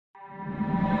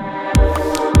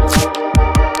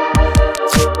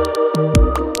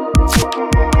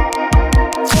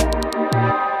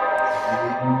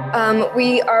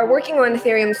We are working on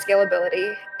Ethereum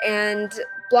scalability, and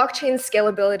blockchain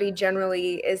scalability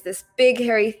generally is this big,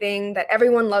 hairy thing that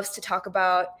everyone loves to talk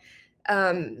about,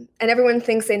 and everyone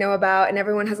thinks they know about, and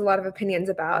everyone has a lot of opinions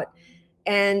about.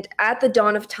 And at the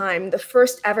dawn of time, the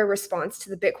first ever response to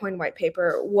the Bitcoin white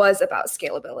paper was about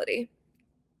scalability.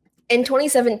 In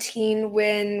 2017,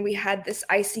 when we had this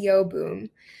ICO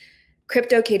boom,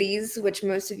 CryptoKitties, which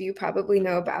most of you probably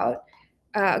know about,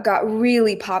 got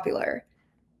really popular.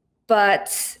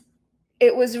 But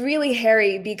it was really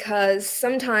hairy because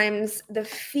sometimes the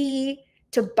fee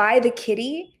to buy the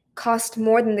kitty cost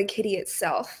more than the kitty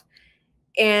itself.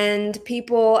 And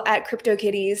people at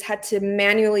CryptoKitties had to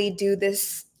manually do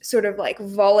this sort of like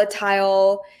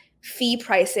volatile fee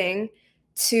pricing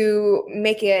to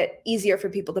make it easier for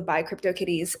people to buy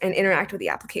CryptoKitties and interact with the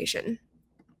application.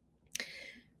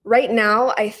 Right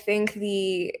now, I think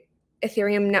the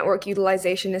Ethereum network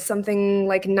utilization is something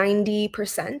like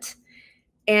 90%.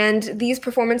 And these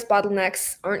performance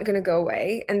bottlenecks aren't going to go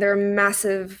away, and they're a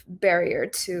massive barrier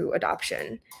to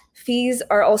adoption. Fees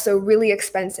are also really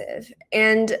expensive,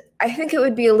 and I think it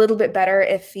would be a little bit better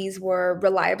if fees were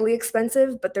reliably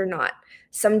expensive, but they're not.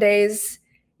 Some days,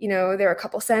 they're a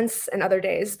couple cents, and other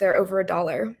days they're over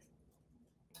 $1.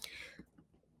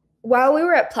 While we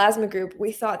were at Plasma Group,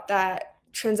 we thought that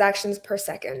transactions per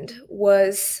second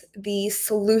was the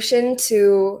solution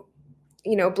to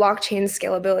blockchain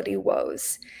scalability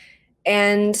woes.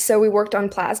 And so we worked on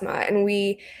Plasma, and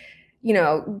we,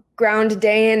 ground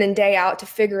day in and day out to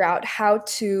figure out how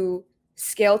to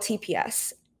scale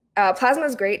TPS. Plasma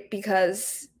is great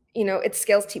because, it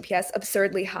scales TPS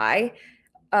absurdly high,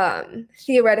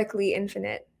 theoretically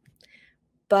infinite.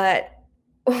 But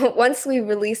once we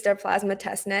released our Plasma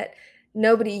testnet,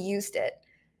 nobody used it.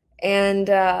 And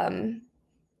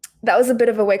that was a bit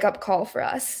of a wake-up call for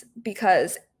us,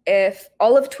 because if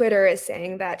all of Twitter is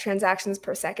saying that transactions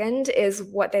per second is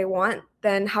what they want,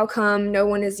 then how come no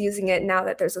one is using it now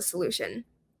that there's a solution?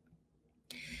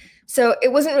 So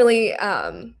it wasn't really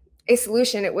a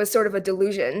solution, it was sort of a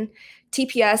delusion.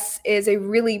 TPS is a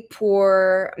really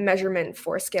poor measurement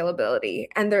for scalability,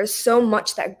 and there's so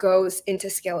much that goes into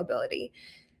scalability.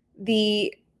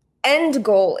 The end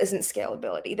goal isn't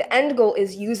scalability. The end goal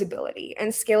is usability,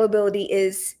 and scalability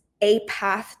is a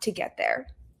path to get there.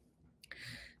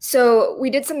 So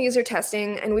we did some user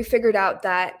testing, and we figured out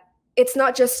that it's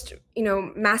not just,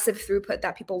 massive throughput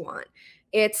that people want.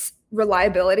 It's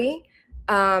reliability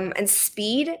and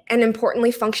speed, and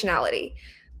importantly, functionality.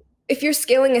 If you're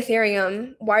scaling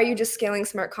Ethereum, why are you just scaling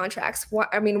smart contracts? Why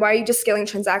are you just scaling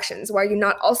transactions? Why are you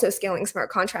not also scaling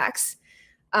smart contracts?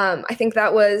 I think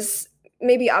that was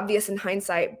maybe obvious in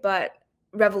hindsight, but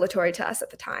revelatory to us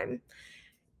at the time.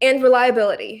 And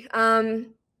reliability.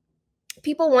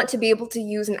 People want to be able to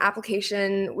use an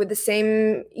application with the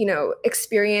same,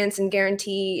 experience and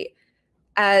guarantee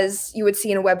as you would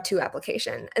see in a Web 2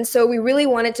 application. And so we really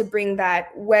wanted to bring that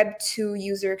Web 2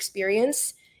 user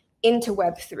experience into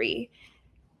Web 3,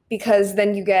 because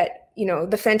then you get,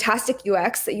 the fantastic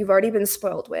UX that you've already been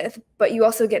spoiled with, but you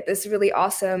also get this really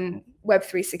awesome Web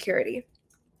 3 security.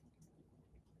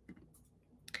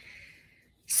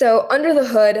 So under the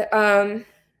hood,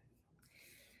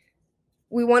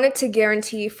 we wanted to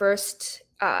guarantee first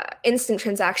instant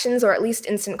transactions, or at least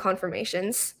instant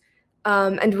confirmations,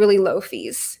 and really low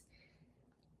fees.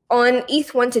 On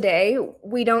ETH1 today,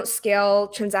 we don't scale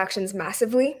transactions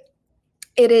massively.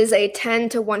 It is a 10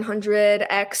 to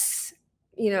 100x,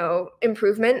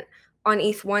 improvement on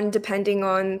ETH1, depending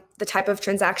on the type of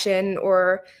transaction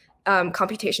or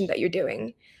computation that you're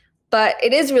doing. But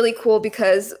it is really cool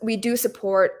because we do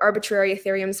support arbitrary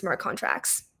Ethereum smart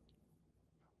contracts.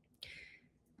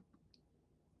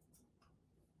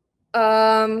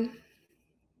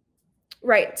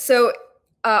 Right, so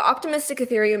optimistic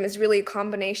Ethereum is really a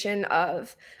combination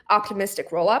of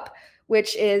optimistic rollup,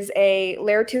 which is a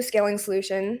layer 2 scaling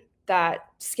solution that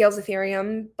scales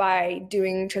Ethereum by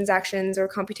doing transactions or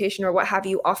computation or what have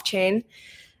you off-chain,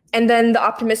 and then the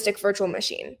optimistic virtual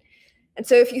machine. And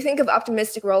so if you think of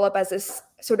optimistic rollup as this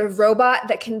sort of robot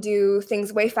that can do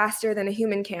things way faster than a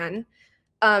human can,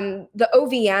 the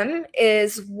OVM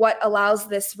is what allows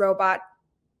this robot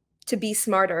to be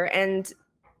smarter and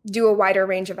do a wider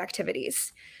range of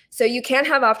activities. So you can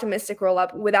have optimistic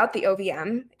rollup without the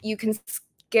OVM. You can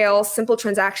scale simple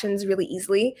transactions really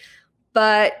easily,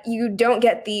 but you don't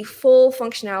get the full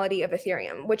functionality of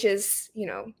Ethereum, which is,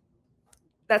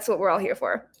 that's what we're all here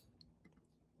for.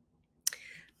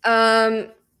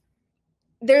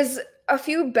 There's a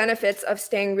few benefits of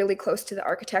staying really close to the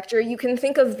architecture. You can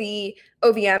think of the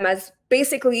OVM as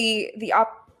basically the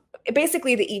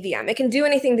EVM. It can do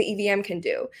anything the EVM can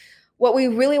do. what we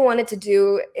really wanted to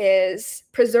do is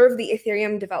preserve the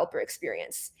Ethereum developer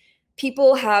experience.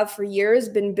 People have for years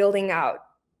been building out,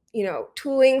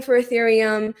 tooling for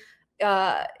Ethereum,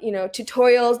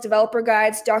 tutorials, developer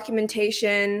guides,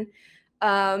 documentation,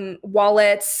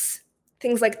 wallets,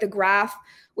 things like the graph.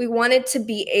 We wanted to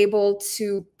be able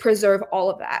to preserve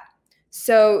all of that.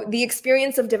 So the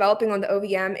experience of developing on the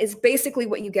OVM is basically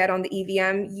what you get on the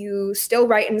EVM. You still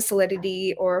write in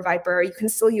Solidity or Viper. You can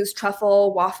still use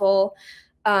Truffle, Waffle,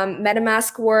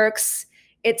 MetaMask works.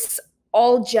 It's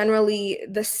all generally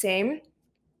the same.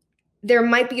 There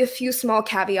might be a few small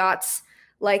caveats,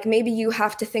 like maybe you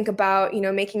have to think about,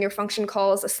 making your function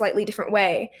calls a slightly different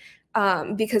way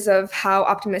because of how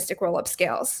optimistic rollup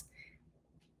scales.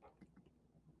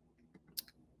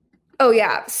 Oh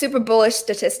yeah, super bullish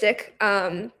statistic.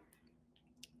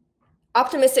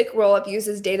 Optimistic rollup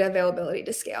uses data availability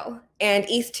to scale, and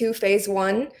ETH2 phase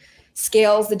 1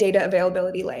 scales the data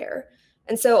availability layer.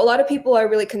 And so a lot of people are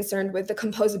really concerned with the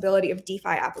composability of DeFi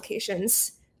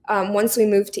applications once we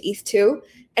move to ETH2.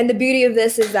 And the beauty of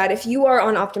this is that if you are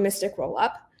on optimistic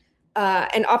rollup,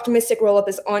 and optimistic rollup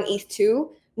is on ETH2,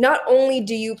 not only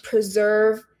do you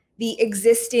preserve the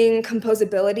existing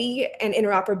composability and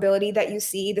interoperability that you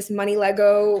see, this money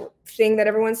Lego thing that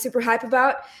everyone's super hype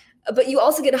about, but you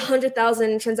also get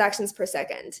 100,000 transactions per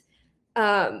second.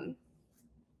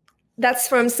 That's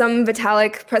from some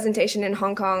Vitalik presentation in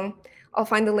Hong Kong. I'll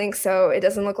find the link so it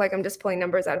doesn't look like I'm just pulling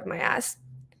numbers out of my ass.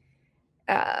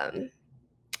 And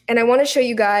I want to show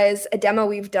you guys a demo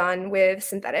we've done with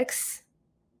synthetics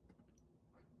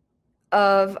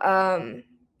of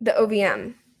the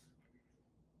OVM.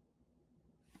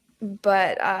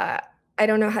 But I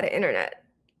don't know how to internet.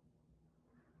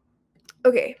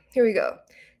 Okay, here we go.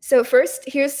 So first,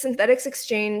 here's Synthetics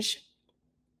Exchange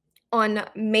on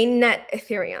mainnet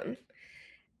Ethereum.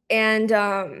 And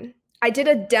I did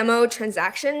a demo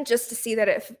transaction just to see that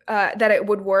it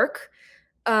would work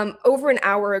over an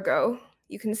hour ago.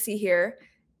 You can see here.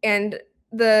 And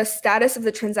the status of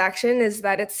the transaction is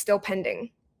that it's still pending.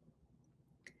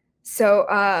 So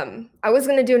I was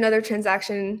going to do another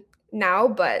transaction now,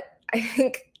 but I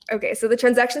think, okay, so the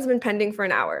transaction's been pending for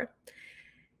an hour.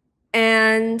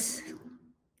 And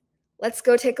let's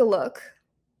go take a look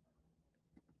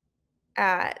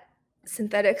at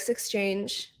Synthetics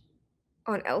Exchange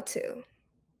on L2.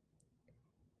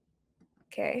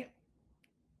 Okay,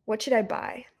 what should I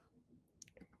buy?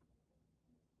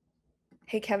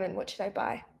 Hey, Kevin, what should I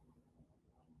buy?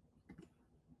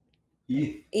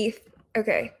 ETH. ETH,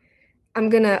 okay. I'm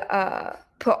gonna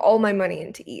put all my money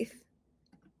into ETH.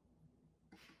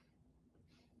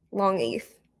 Long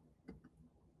ETH.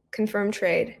 Confirm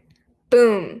trade.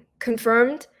 Boom.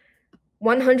 Confirmed.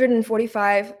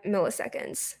 145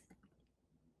 milliseconds.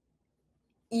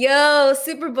 Yo,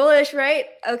 super bullish, right?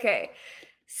 Okay.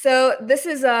 So this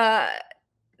is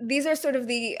these are sort of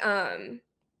the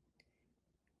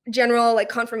general like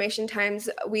confirmation times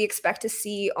we expect to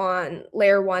see on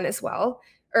layer 1 as well,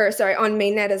 or sorry, on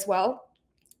mainnet as well.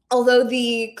 Although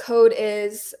the code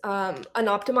is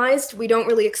unoptimized, we don't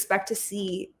really expect to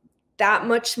see that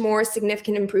much more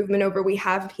significant improvement over we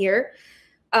have here.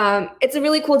 It's a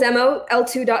really cool demo,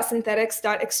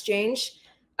 l2.synthetics.exchange.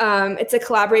 It's a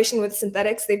collaboration with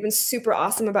Synthetics. They've been super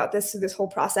awesome about this through this whole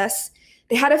process.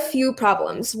 They had a few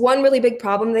problems. One really big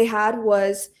problem they had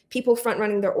was people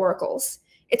front-running their oracles.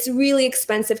 It's really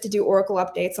expensive to do oracle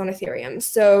updates on Ethereum.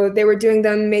 So they were doing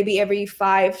them maybe every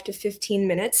 5 to 15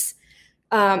 minutes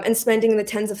and spending the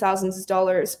tens of thousands of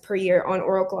dollars per year on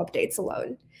oracle updates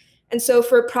alone. And so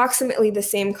for approximately the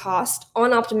same cost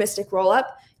on optimistic rollup,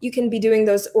 you can be doing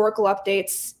those oracle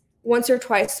updates once or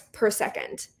twice per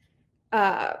second,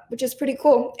 which is pretty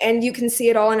cool. And you can see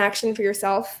it all in action for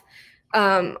yourself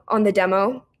on the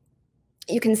demo.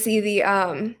 You can see the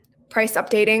price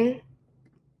updating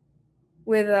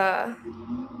with,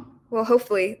 well,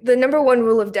 hopefully. The number one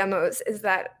rule of demos is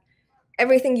that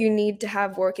everything you need to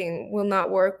have working will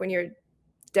not work when you're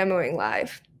demoing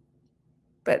live.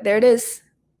 But there it is.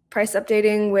 Price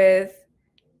updating with,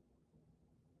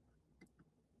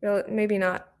 well, maybe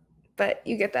not, but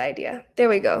you get the idea. There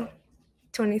we go,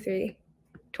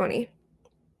 23.20.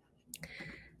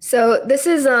 So this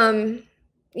is,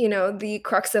 the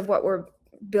crux of what we're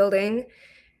building.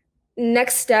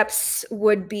 Next steps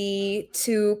would be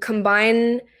to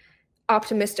combine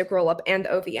optimistic rollup and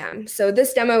OVM. So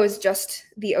this demo is just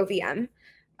the OVM.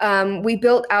 We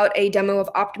built out a demo of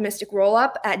optimistic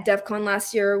rollup at DevCon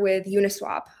last year with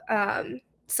Uniswap.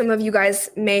 Some of you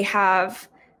guys may have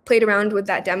played around with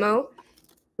that demo.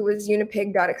 It was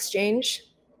unipig.exchange.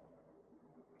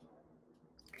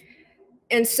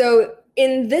 And so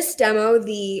in this demo,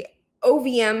 the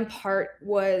OVM part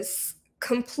was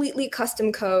completely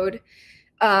custom code.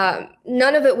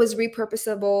 None of it was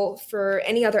repurposable for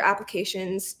any other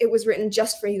applications. It was written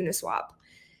just for Uniswap.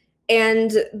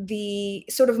 And the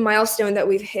sort of milestone that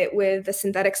we've hit with the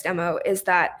synthetics demo is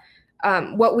that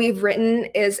what we've written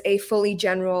is a fully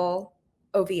general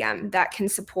OVM that can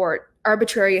support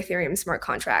arbitrary Ethereum smart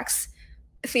contracts.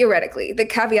 Theoretically, the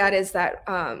caveat is that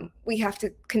we have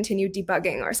to continue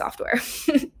debugging our software.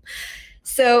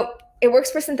 So it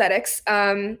works for synthetics,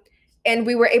 and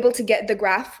we were able to get the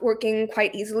graph working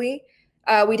quite easily.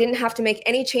 We didn't have to make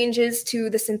any changes to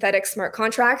the synthetic smart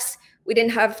contracts. We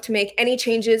didn't have to make any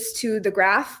changes to the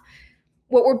graph.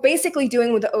 What we're basically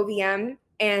doing with the OVM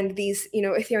and these,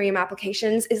 Ethereum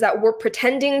applications is that we're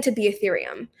pretending to be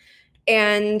Ethereum,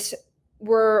 and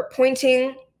we're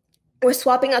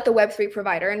swapping out the Web3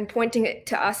 provider and pointing it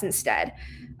to us instead.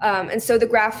 And so the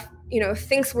graph,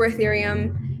 thinks we're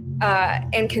Ethereum,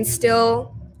 and can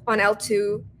still on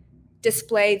L2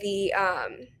 display the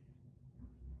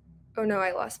oh no,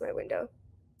 I lost my window.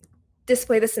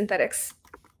 Display the synthetics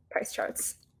price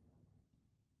charts.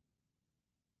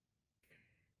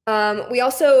 We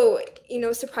also,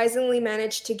 surprisingly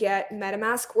managed to get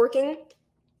MetaMask working.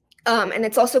 And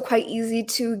it's also quite easy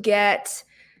to get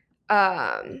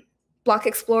block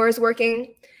explorers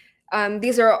working.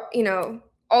 These are,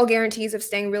 all guarantees of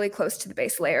staying really close to the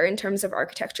base layer in terms of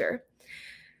architecture.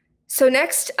 So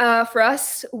next, for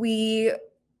us, we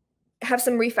have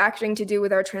some refactoring to do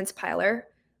with our transpiler.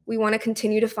 We want to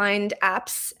continue to find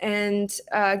apps and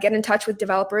get in touch with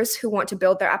developers who want to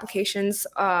build their applications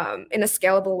in a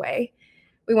scalable way.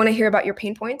 We want to hear about your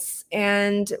pain points,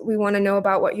 and we want to know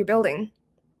about what you're building.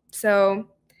 So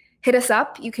hit us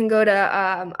up. You can go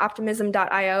to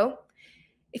optimism.io.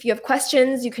 If you have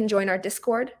questions, you can join our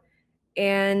Discord.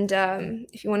 And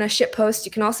if you want to ship post,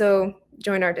 you can also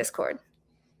join our Discord.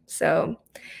 So,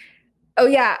 oh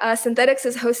yeah, Synthetics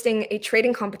is hosting a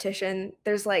trading competition.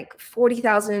 There's like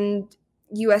 40,000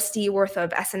 USD worth of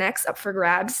SNX up for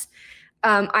grabs.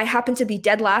 I happen to be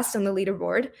dead last on the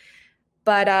leaderboard,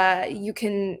 but you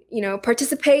can,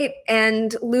 participate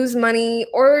and lose money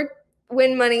or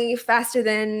win money faster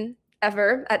than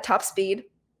ever at top speed.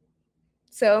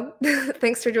 So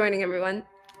thanks for joining, everyone.